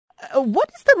What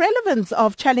is the relevance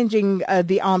of challenging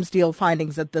the arms deal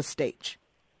findings at this stage?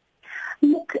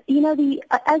 Look,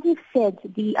 as you've said,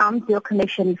 the Arms Deal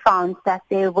Commission found that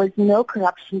there was no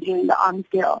corruption during the arms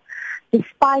deal,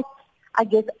 despite, I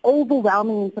guess,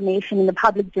 overwhelming information in the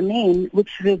public domain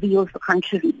which reveals the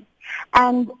contrary.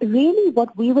 And really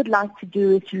what we would like to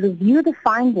do is to review the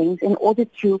findings in order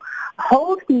to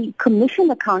hold the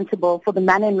Commission accountable for the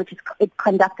manner in which it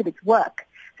conducted its work.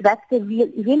 So that's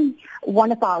really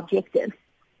one of our objectives.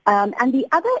 And the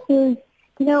other is,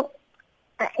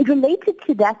 related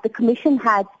to that, the Commission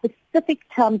had specific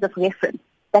terms of reference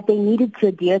that they needed to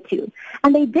adhere to.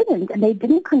 And they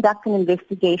didn't conduct an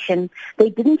investigation. They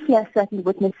didn't hear certain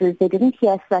witnesses. They didn't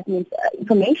hear certain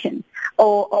information,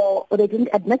 or they didn't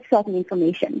admit certain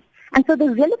information. And so the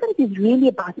relevance is really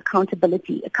about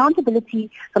accountability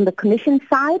from the Commission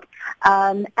side,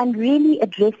 and really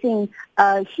addressing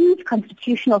huge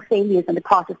constitutional failures on the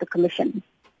part of the Commission.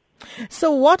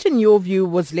 So what, in your view,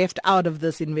 was left out of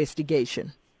this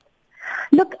investigation?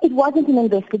 Look, it wasn't an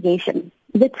investigation.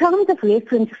 The terms of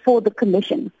reference for the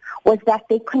Commission was that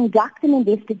they conduct an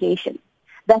investigation,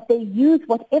 that they use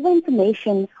whatever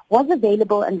information was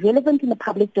available and relevant in the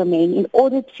public domain in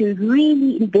order to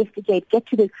really investigate, get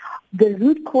to the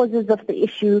root causes of the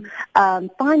issue,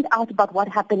 find out about what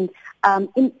happened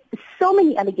in so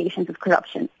many allegations of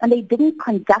corruption. And they didn't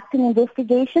conduct an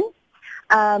investigation.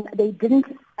 They didn't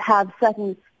have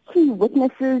certain key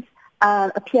witnesses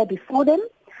appear before them.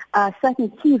 Certain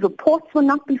key reports were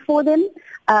not before them.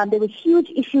 There were huge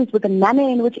issues with the manner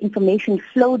in which information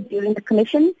flowed during the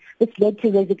Commission. This led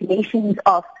to resignations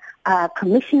of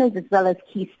commissioners as well as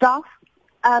key staff.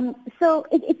 So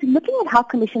it's looking at how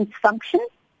commissions function.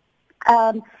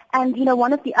 And,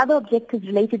 one of the other objectives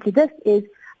related to this is,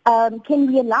 can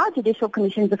we allow judicial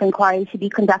commissions of inquiry to be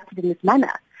conducted in this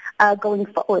manner going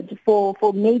forward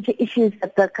for major issues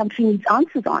that the country needs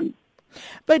answers on?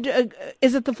 But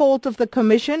is it the fault of the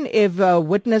Commission if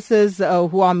witnesses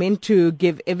who are meant to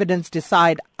give evidence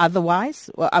decide otherwise?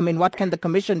 Well, what can the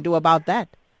Commission do about that?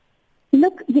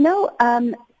 Look, we've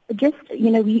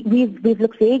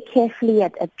looked very carefully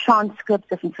at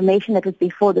transcripts of information that was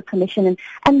before the Commission,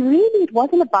 and really it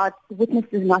wasn't about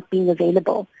witnesses not being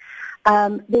available.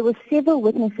 There were several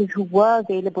witnesses who were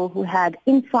available, who had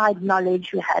inside knowledge,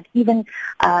 who had even,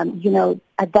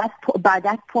 by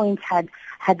that point had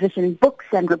written books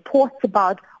and reports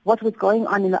about what was going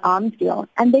on in the arms deal,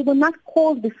 and they were not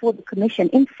called before the Commission.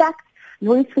 In fact,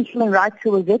 Lawyers for Human Rights,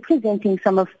 who were representing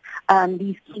some of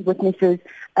these key witnesses,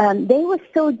 they were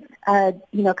so,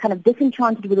 kind of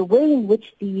disenchanted with the way in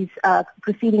which these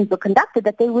proceedings were conducted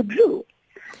that they withdrew.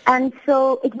 And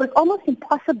so it was almost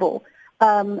impossible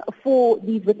for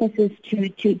these witnesses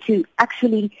to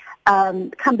actually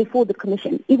come before the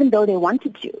Commission, even though they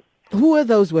wanted to. Who are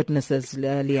those witnesses,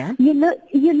 Leanne?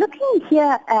 You're looking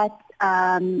here at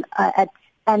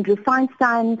Andrew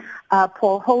Feinstein,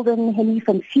 Paul Holden, Henny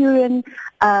van Vuuren.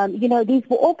 These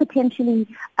were all potentially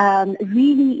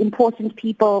really important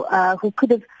people who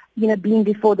could have, been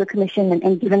before the Commission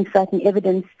and given certain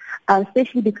evidence,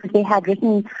 especially because they had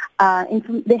written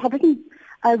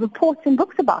reports and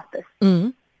books about this.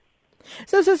 Mm.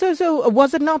 So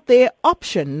was it not their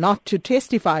option not to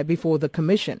testify before the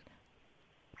Commission?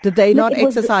 Did they not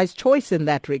exercise choice in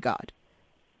that regard?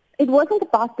 It wasn't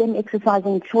about them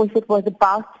exercising choice. It was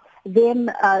about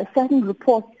them, certain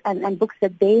reports and books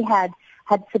that they had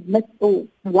submitted or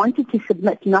wanted to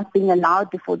submit not being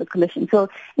allowed before the Commission. So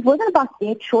it wasn't about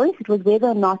their choice. It was whether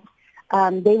or not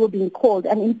they were being called.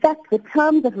 And in fact, the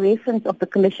terms of reference of the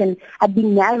Commission had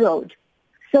been narrowed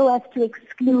so as to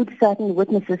exclude certain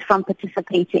witnesses from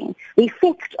participating. The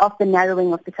effect of the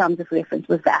narrowing of the terms of reference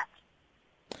was that.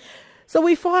 So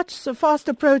we're fast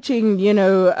approaching,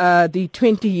 the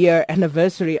 20-year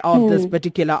anniversary of this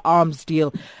particular arms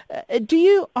deal. Do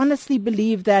you honestly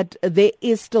believe that there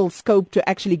is still scope to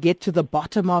actually get to the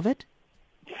bottom of it?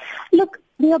 Look,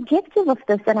 the objective of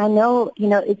this, and I know,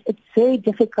 it's very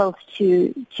difficult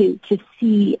to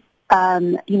see,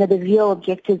 the real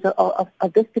objectives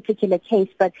of this particular case,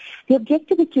 but the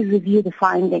objective is to review the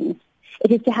findings.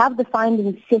 It is to have the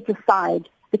findings set aside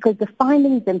because the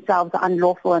findings themselves are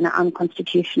unlawful and are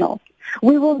unconstitutional.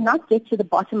 We will not get to the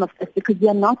bottom of this because we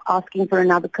are not asking for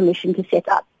another commission to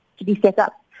be set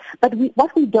up. But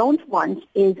what we don't want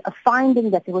is a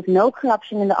finding that there was no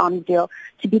corruption in the arms deal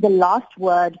to be the last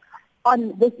word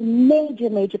on this major,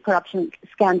 major corruption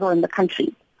scandal in the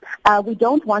country. We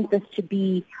don't want this to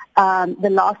be the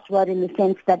last word in the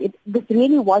sense that this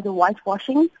really was a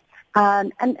whitewashing.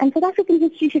 And South African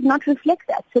history should not reflect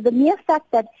that. So the mere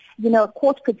fact that, a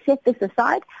court could set this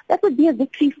aside, that would be a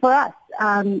victory for us.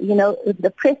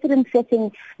 The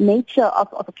precedent-setting nature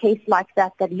of a case like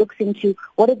that looks into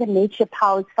what are the nature,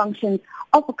 powers, functions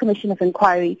of a commission of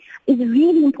inquiry is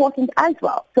really important as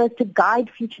well, so as to guide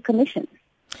future commissions.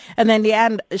 And then,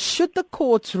 Leanne, should the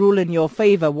courts rule in your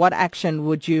favor, what action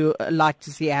would you like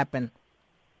to see happen?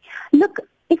 Look,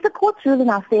 if the courts rule in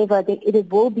our favor, it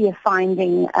will be a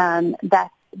finding that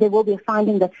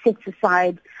sets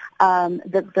aside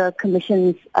the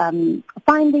commission's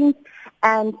findings,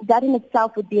 and that in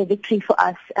itself would be a victory for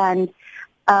us. And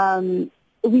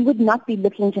we would not be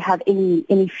looking to have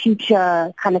any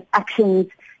future kind of actions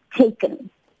taken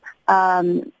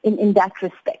in that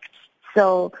respect.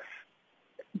 So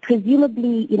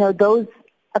presumably, those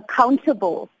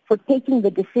accountable for taking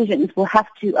the decisions will have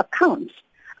to account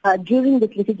during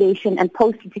this litigation and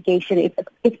post-litigation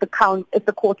if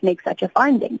the court makes such a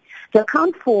finding, to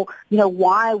account for,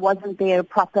 why wasn't there a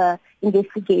proper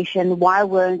investigation, why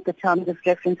weren't the terms of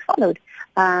reference followed,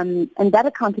 and that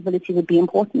accountability would be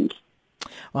important.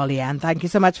 Well, Leanne, thank you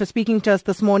so much for speaking to us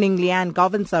this morning. Leanne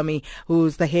Govinsamy,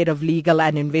 who's the head of legal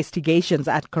and investigations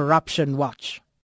at Corruption Watch.